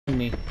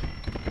me.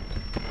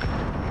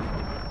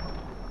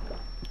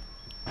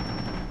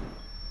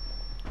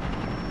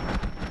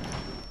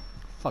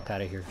 Fuck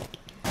out of here.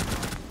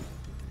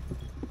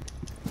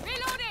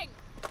 Reloading.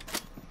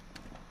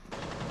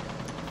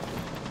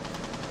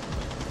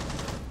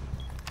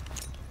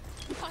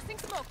 Tossing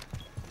smoke.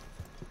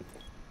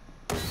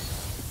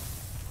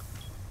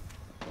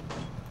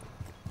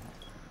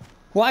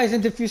 Why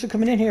isn't defuser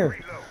coming in here?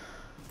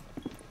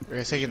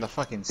 We're taking the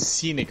fucking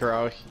scenic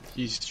route.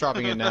 He's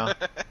dropping it now.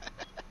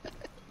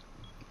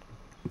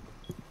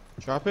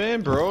 Drop it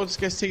in, bro. This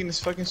guy's taking his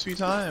fucking sweet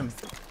time.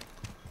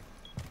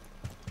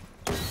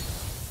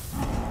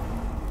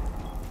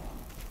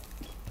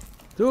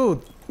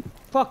 Dude,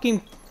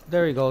 fucking.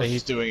 There he goes. Yeah,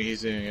 he's doing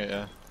it.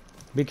 Yeah.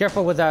 Be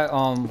careful with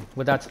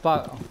that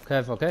spot,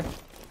 Kev. Okay.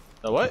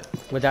 The what?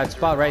 With that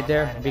spot right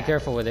there. Be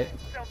careful with it.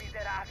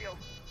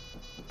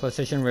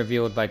 Position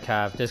revealed by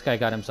Cav. This guy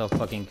got himself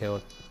fucking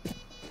killed.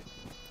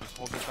 Just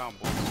hold it down,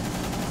 boys.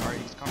 Alright,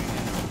 he's coming in.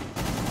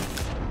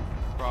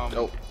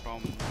 From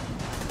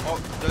oh,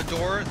 the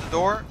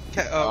door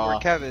where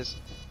Kev is.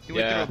 He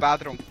went through the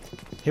bathroom.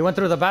 He went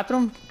through the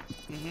bathroom?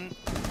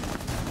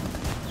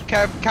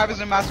 Kev is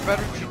in master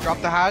bedroom. She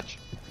dropped the hatch.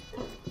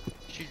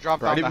 She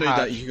dropped down the hatch.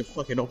 That you can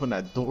fucking open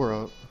that door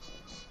up.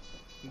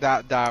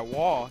 That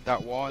wall in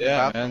the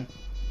bathroom. Man.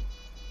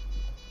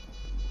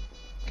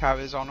 Cav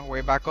is on her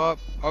way back up.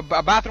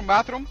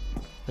 Bathroom.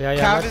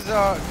 Yeah.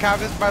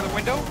 Cav is by the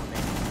window.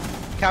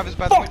 Cav is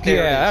by the window.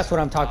 Yeah, that's what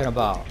I'm talking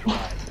about.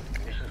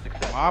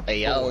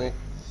 Hey yo.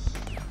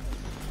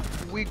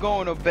 We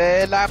going to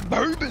bed like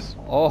babies.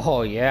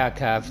 Oh yeah,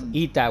 Cav.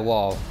 Eat that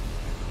wall.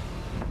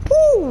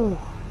 Woo!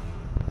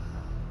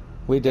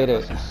 We did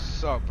it.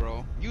 What's up,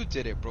 bro? You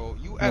did it, bro.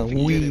 You No,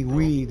 effing did it, bro.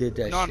 we did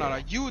that shit. No.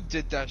 You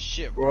did that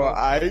shit, bro. Bro,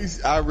 I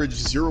averaged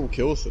 0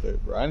 kills today,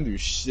 bro. I didn't do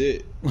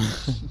shit.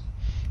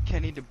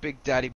 Kenny the Big Daddy.